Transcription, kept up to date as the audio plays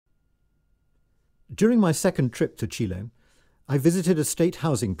During my second trip to Chile, I visited a state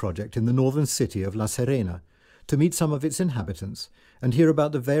housing project in the northern city of La Serena to meet some of its inhabitants and hear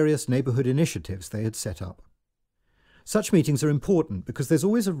about the various neighbourhood initiatives they had set up. Such meetings are important because there's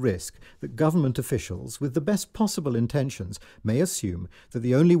always a risk that government officials, with the best possible intentions, may assume that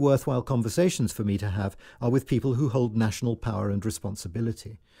the only worthwhile conversations for me to have are with people who hold national power and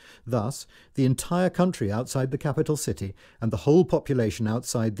responsibility. Thus, the entire country outside the capital city and the whole population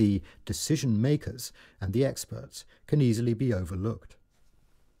outside the decision-makers and the experts can easily be overlooked.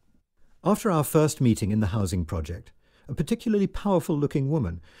 After our first meeting in the housing project, a particularly powerful-looking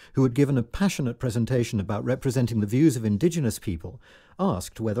woman, who had given a passionate presentation about representing the views of indigenous people,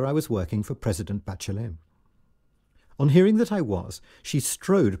 asked whether I was working for President Bachelet. On hearing that I was, she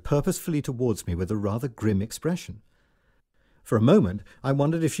strode purposefully towards me with a rather grim expression. For a moment, I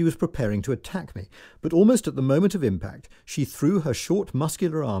wondered if she was preparing to attack me, but almost at the moment of impact, she threw her short,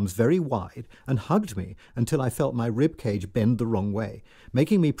 muscular arms very wide and hugged me until I felt my rib cage bend the wrong way,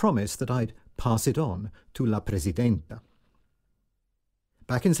 making me promise that I'd pass it on to La Presidenta.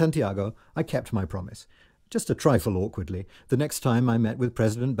 Back in Santiago, I kept my promise, just a trifle awkwardly, the next time I met with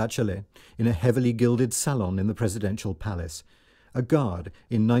President Bachelet in a heavily gilded salon in the presidential palace. A guard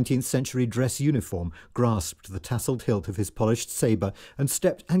in 19th century dress uniform grasped the tasseled hilt of his polished sabre and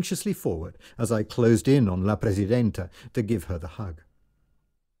stepped anxiously forward as I closed in on La Presidenta to give her the hug.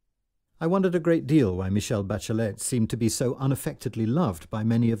 I wondered a great deal why Michelle Bachelet seemed to be so unaffectedly loved by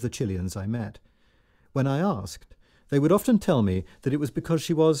many of the Chileans I met. When I asked, they would often tell me that it was because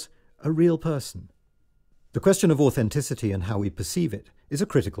she was a real person. The question of authenticity and how we perceive it is a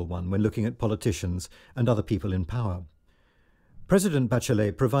critical one when looking at politicians and other people in power. President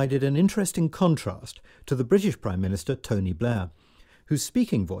Bachelet provided an interesting contrast to the British Prime Minister Tony Blair, whose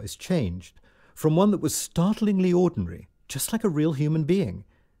speaking voice changed from one that was startlingly ordinary, just like a real human being,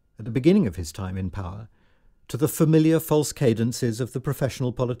 at the beginning of his time in power, to the familiar false cadences of the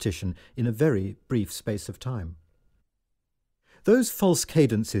professional politician in a very brief space of time. Those false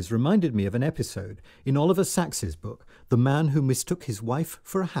cadences reminded me of an episode in Oliver Sacks's book, The Man Who Mistook His Wife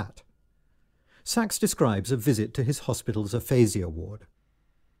for a Hat. Sacks describes a visit to his hospital's aphasia ward.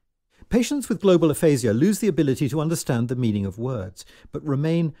 Patients with global aphasia lose the ability to understand the meaning of words, but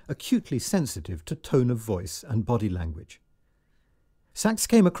remain acutely sensitive to tone of voice and body language. Sacks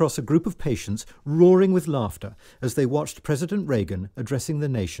came across a group of patients roaring with laughter as they watched President Reagan addressing the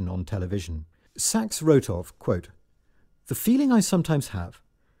nation on television. Sacks wrote of, quote, "The feeling I sometimes have,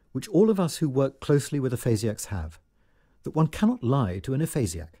 which all of us who work closely with aphasiacs have, that one cannot lie to an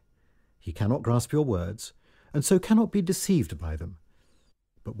aphasiac. He cannot grasp your words, and so cannot be deceived by them.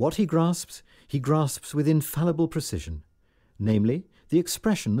 But what he grasps with infallible precision, namely, the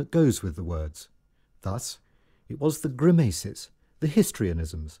expression that goes with the words. Thus, it was the grimaces, the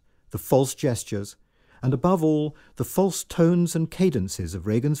histrionisms, the false gestures, and above all, the false tones and cadences of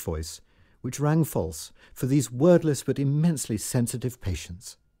Reagan's voice, which rang false for these wordless but immensely sensitive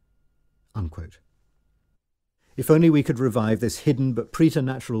patients." Unquote. If only we could revive this hidden but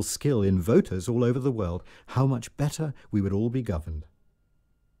preternatural skill in voters all over the world, how much better we would all be governed.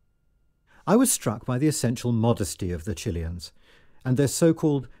 I was struck by the essential modesty of the Chileans, and their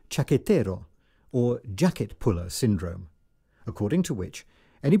so-called chaquetero, or jacket-puller syndrome, according to which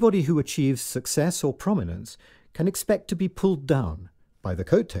anybody who achieves success or prominence can expect to be pulled down, by the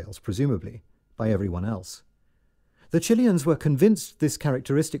coattails presumably, by everyone else. The Chileans were convinced this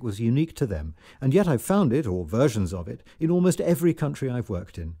characteristic was unique to them, and yet I've found it, or versions of it, in almost every country I've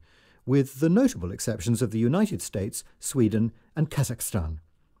worked in, with the notable exceptions of the United States, Sweden, and Kazakhstan.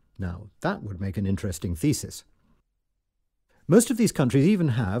 Now, that would make an interesting thesis. Most of these countries even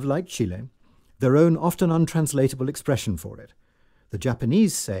have, like Chile, their own often untranslatable expression for it. The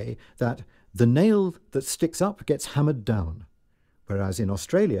Japanese say that the nail that sticks up gets hammered down, whereas in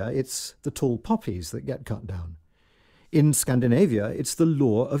Australia it's the tall poppies that get cut down. In Scandinavia it's the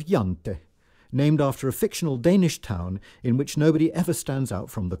law of Jante, named after a fictional Danish town in which nobody ever stands out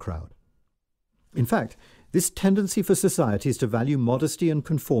from the crowd. In fact, this tendency for societies to value modesty and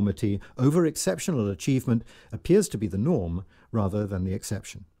conformity over exceptional achievement appears to be the norm rather than the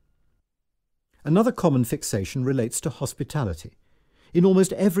exception. Another common fixation relates to hospitality. In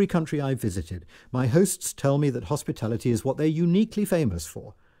almost every country I've visited, my hosts tell me that hospitality is what they're uniquely famous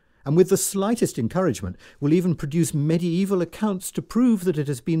for, and with the slightest encouragement will even produce medieval accounts to prove that it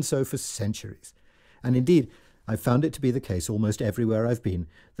has been so for centuries. And indeed, I've found it to be the case almost everywhere I've been,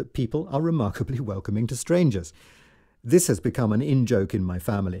 that people are remarkably welcoming to strangers. This has become an in-joke in my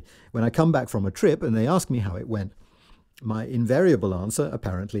family. When I come back from a trip and they ask me how it went, my invariable answer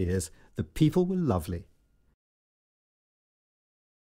apparently is, the people were lovely.